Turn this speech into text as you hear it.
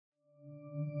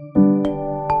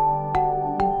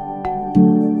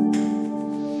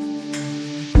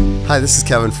Hi, this is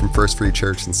Kevin from First Free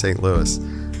Church in St. Louis.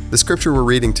 The scripture we're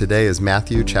reading today is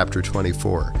Matthew chapter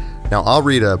 24. Now, I'll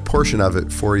read a portion of it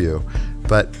for you,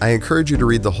 but I encourage you to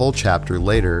read the whole chapter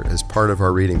later as part of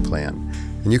our reading plan,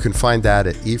 and you can find that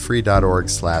at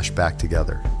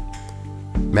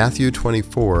efree.org/backtogether. Matthew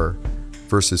 24,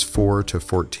 verses 4 to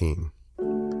 14.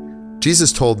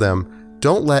 Jesus told them,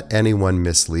 "Don't let anyone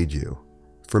mislead you,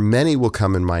 for many will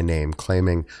come in my name,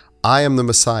 claiming, 'I am the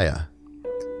Messiah.'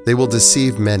 They will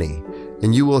deceive many,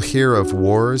 and you will hear of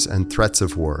wars and threats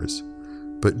of wars.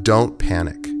 But don't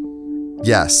panic.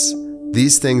 Yes,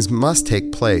 these things must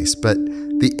take place, but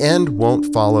the end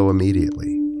won't follow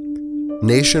immediately.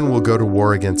 Nation will go to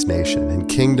war against nation, and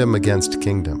kingdom against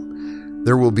kingdom.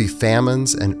 There will be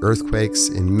famines and earthquakes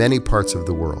in many parts of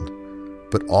the world.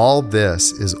 But all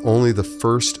this is only the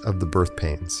first of the birth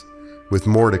pains, with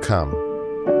more to come.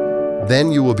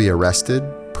 Then you will be arrested,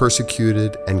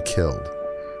 persecuted, and killed.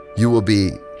 You will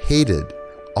be hated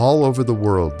all over the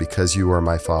world because you are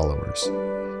my followers.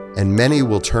 And many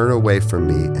will turn away from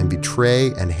me and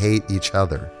betray and hate each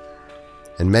other.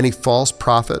 And many false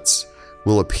prophets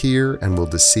will appear and will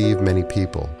deceive many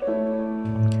people.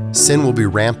 Sin will be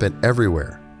rampant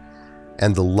everywhere,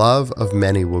 and the love of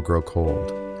many will grow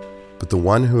cold. But the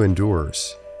one who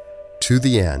endures to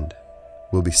the end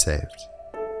will be saved.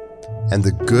 And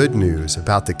the good news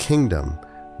about the kingdom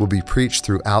will be preached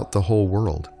throughout the whole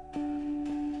world,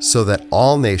 so that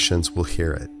all nations will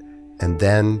hear it, and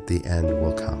then the end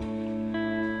will come."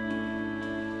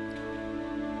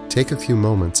 Take a few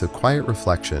moments of quiet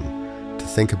reflection to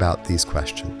think about these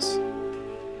questions.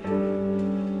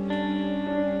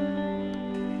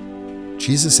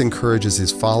 Jesus encourages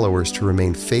his followers to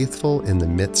remain faithful in the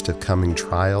midst of coming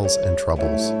trials and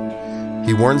troubles.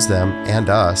 He warns them,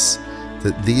 and us,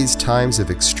 that these times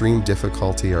of extreme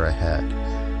difficulty are ahead,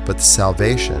 but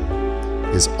salvation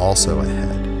is also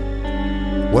ahead.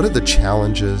 What are the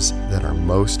challenges that are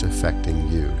most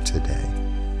affecting you today?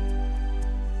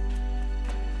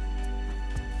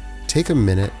 Take a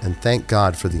minute and thank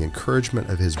God for the encouragement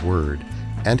of His Word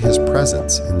and His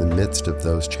presence in the midst of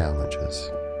those challenges.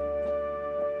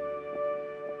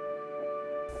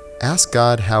 Ask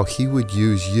God how He would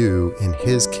use you in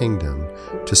His kingdom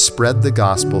to spread the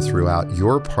gospel throughout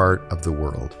your part of the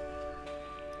world.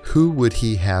 Who would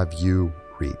He have you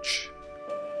reach?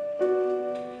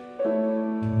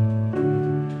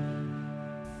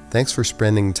 Thanks for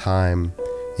spending time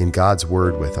in God's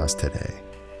Word with us today.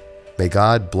 May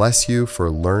God bless you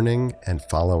for learning and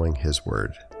following His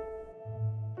Word.